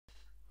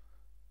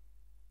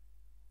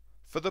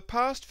For the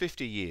past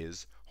 50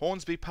 years,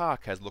 Hornsby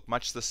Park has looked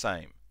much the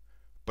same,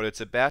 but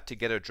it's about to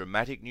get a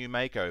dramatic new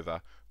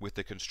makeover with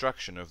the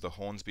construction of the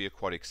Hornsby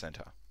Aquatic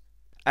Centre.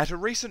 At a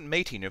recent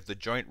meeting of the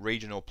Joint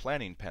Regional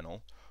Planning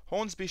Panel,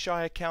 Hornsby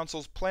Shire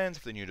Council's plans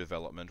for the new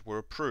development were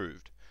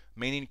approved,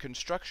 meaning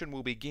construction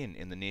will begin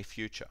in the near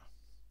future.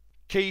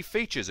 Key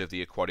features of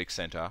the Aquatic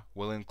Centre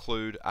will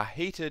include a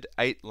heated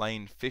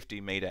 8-lane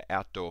 50-metre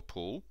outdoor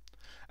pool,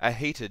 a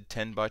heated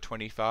 10 by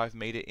 25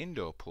 metre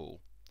indoor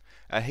pool,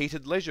 a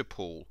heated leisure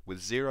pool with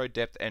zero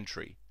depth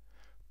entry,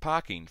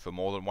 parking for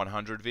more than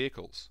 100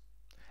 vehicles,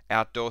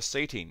 outdoor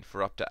seating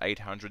for up to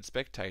 800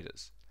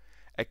 spectators,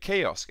 a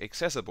kiosk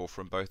accessible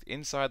from both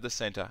inside the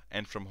centre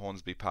and from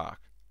Hornsby Park,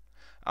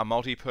 a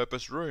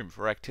multi-purpose room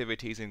for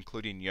activities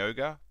including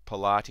yoga,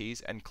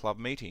 Pilates and club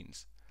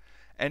meetings,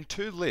 and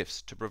 2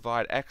 lifts to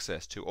provide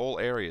access to all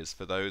areas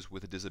for those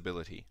with a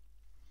disability.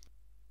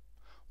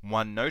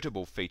 One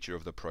notable feature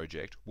of the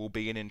project will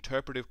be an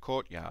interpretive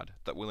courtyard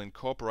that will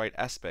incorporate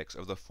aspects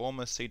of the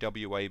former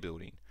CWA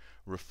building,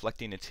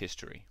 reflecting its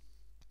history.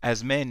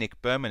 As Mayor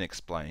Nick Berman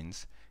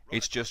explains,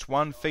 it's just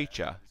one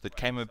feature that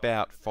came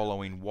about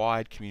following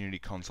wide community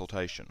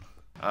consultation.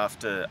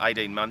 After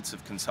 18 months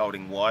of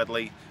consulting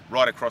widely,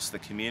 right across the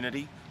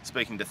community,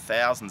 speaking to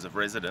thousands of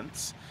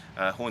residents,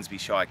 Hornsby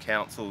Shire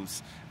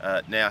Councils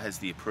now has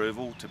the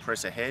approval to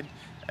press ahead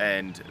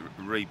and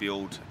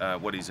rebuild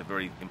what is a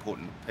very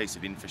important piece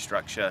of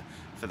infrastructure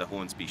for the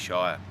Hornsby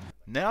Shire.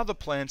 Now the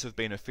plans have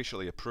been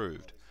officially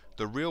approved,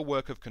 the real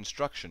work of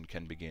construction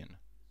can begin.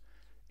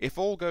 If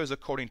all goes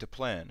according to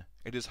plan,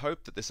 it is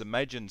hoped that this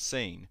imagined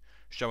scene,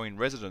 showing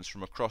residents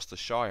from across the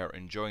Shire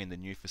enjoying the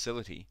new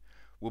facility,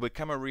 will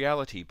become a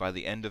reality by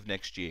the end of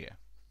next year.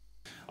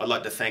 I'd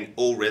like to thank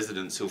all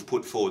residents who have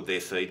put forward their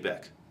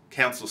feedback.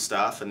 Council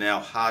staff are now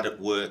hard at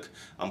work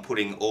on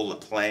putting all the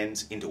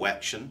plans into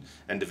action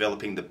and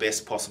developing the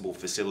best possible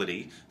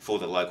facility for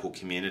the local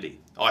community.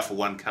 I, for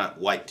one, can't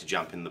wait to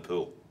jump in the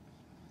pool.